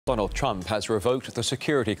Donald Trump has revoked the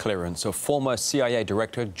security clearance of former CIA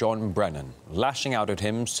Director John Brennan, lashing out at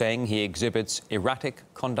him, saying he exhibits erratic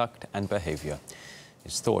conduct and behaviour.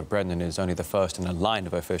 It's thought Brennan is only the first in a line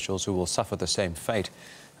of officials who will suffer the same fate,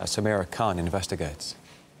 as Samira Khan investigates.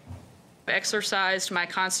 I exercised my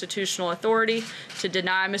constitutional authority to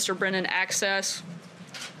deny Mr. Brennan access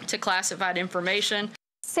to classified information.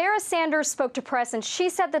 Sarah Sanders spoke to press, and she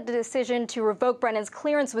said that the decision to revoke Brennan's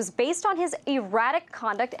clearance was based on his erratic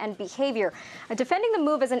conduct and behavior, defending the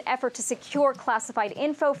move as an effort to secure classified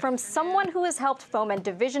info from someone who has helped foment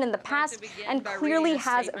division in the past and clearly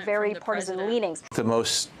has very partisan leanings. The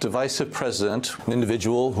most divisive president, an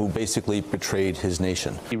individual who basically betrayed his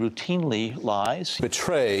nation. He routinely lies.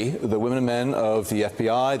 Betray the women and men of the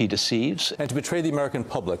FBI. He deceives. And to betray the American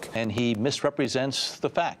public. And he misrepresents the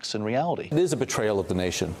facts and reality. It is a betrayal of the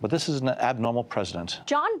nation. But this is an abnormal president.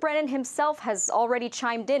 John Brennan himself has already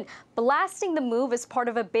chimed in, blasting the move as part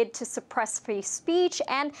of a bid to suppress free speech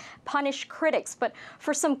and punish critics. But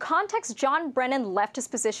for some context, John Brennan left his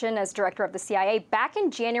position as director of the CIA back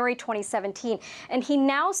in January 2017, and he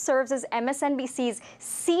now serves as MSNBC's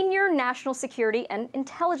senior national security and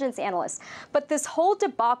intelligence analyst. But this whole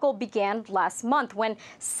debacle began last month when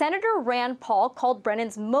Senator Rand Paul called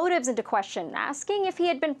Brennan's motives into question, asking if he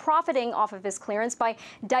had been profiting off of his clearance by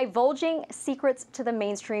divulging secrets to the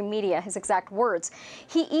mainstream media, his exact words.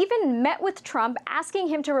 He even met with Trump, asking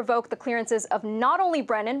him to revoke the clearances of not only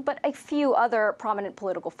Brennan, but a few other prominent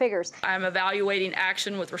political figures. I'm evaluating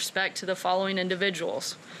action with respect to the following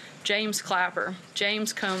individuals: James Clapper,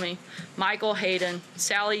 James Comey, Michael Hayden,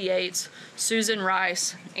 Sally Yates, Susan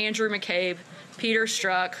Rice, Andrew McCabe, Peter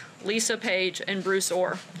Strzok, Lisa Page, and Bruce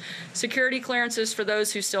Orr. Security clearances for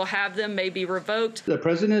those who still have them may be revoked. The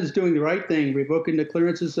president is doing the right thing, revoking the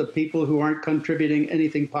clearances of people who aren't contributing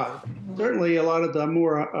anything positive. Certainly a lot of the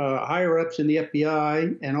more higher-ups in the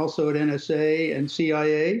FBI and also at NSA and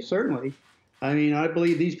CIA, certainly. I mean, I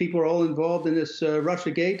believe these people are all involved in this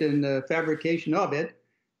Russiagate and fabrication of it,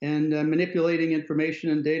 and manipulating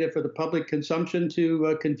information and data for the public consumption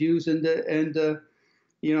to confuse and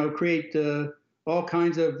create all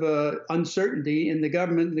kinds of uncertainty in the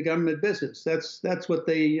government and the government business. That's why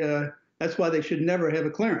they should never have a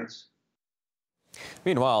clearance.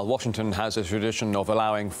 Meanwhile, Washington has a tradition of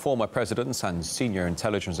allowing former presidents and senior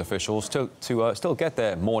intelligence officials to still get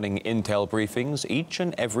their morning intel briefings each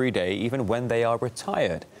and every day, even when they are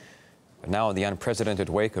retired. But now, in the unprecedented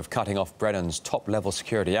wake of cutting off Brennan's top-level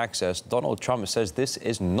security access, Donald Trump says this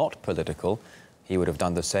is not political. He would have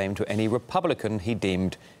done the same to any Republican he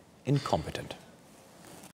deemed incompetent.